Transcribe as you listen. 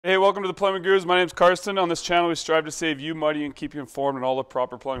Hey, welcome to the Plumbing Gurus. My name is Karsten. On this channel, we strive to save you money and keep you informed on all the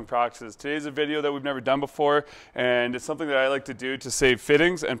proper plumbing practices. Today's a video that we've never done before, and it's something that I like to do to save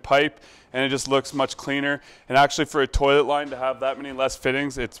fittings and pipe, and it just looks much cleaner. And actually, for a toilet line to have that many less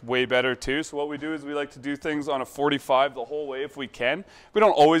fittings, it's way better too. So what we do is we like to do things on a 45 the whole way if we can. We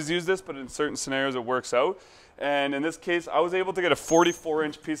don't always use this, but in certain scenarios it works out. And in this case, I was able to get a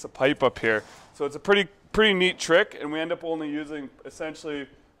 44-inch piece of pipe up here. So it's a pretty neat trick, and we end up only using essentially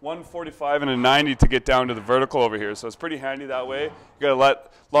 145 and a 90 to get down to the vertical over here. So it's pretty handy that way. You got a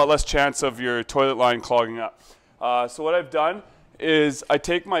lot less chance of your toilet line clogging up. So what I've done is I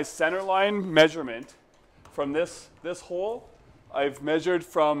take my center line measurement from this hole. I've measured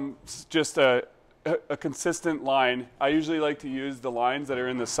from just a consistent line. I usually like to use the lines that are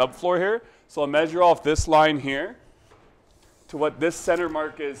in the subfloor here. So I'll measure off this line here to what this center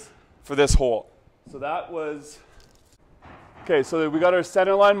mark is for this hole. So that was... Okay, so we got our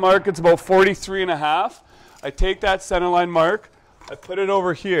center line mark. It's about 43.5. I take that center line mark, I put it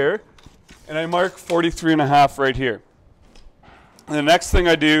over here, and I mark 43.5 right here. And the next thing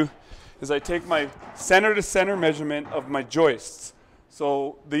I do is I take my center to center measurement of my joists.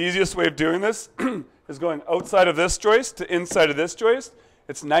 So the easiest way of doing this is going outside of this joist to inside of this joist.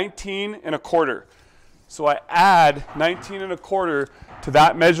 It's 19.25. So I add 19.25 to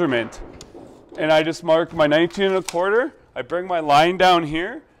that measurement, and I just mark my 19.25. I bring my line down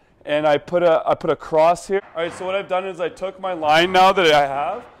here, and I put a cross here. All right, so what I've done is I took my line now that I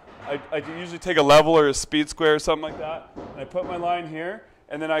have. I usually take a level or a speed square or something like that. And I put my line here,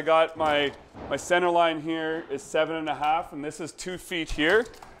 and then I got my center line here is 7.5, and this is 2 feet here.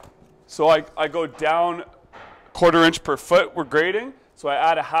 So I go down 1/4 inch per foot. We're grading, so I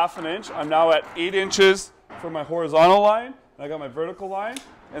add a 1/2 inch. I'm now at 8 inches for my horizontal line, and I got my vertical line.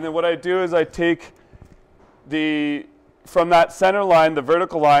 And then what I do is I take from that center line, the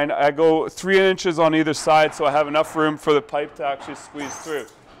vertical line, I go 3 inches on either side so I have enough room for the pipe to actually squeeze through.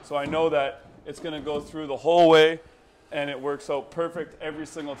 So I know that it's going to go through the whole way, and it works out perfect every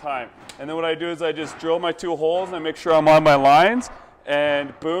single time. And then what I do is I just drill my 2 holes and I make sure I'm on my lines,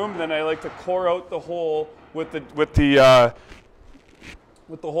 and boom, then I like to core out the hole with the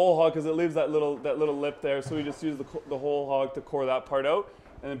hole hog, because it leaves that little lip there. So we just use the hole hog to core that part out,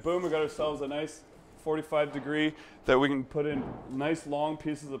 and then boom, we got ourselves a nice 45-degree that we can put in nice long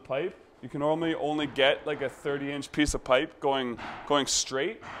pieces of pipe. You can normally only get like a 30-inch piece of pipe going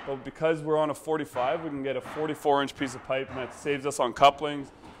straight, but because we're on a 45, we can get a 44-inch piece of pipe, and that saves us on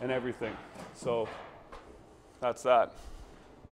couplings and everything. So that's that.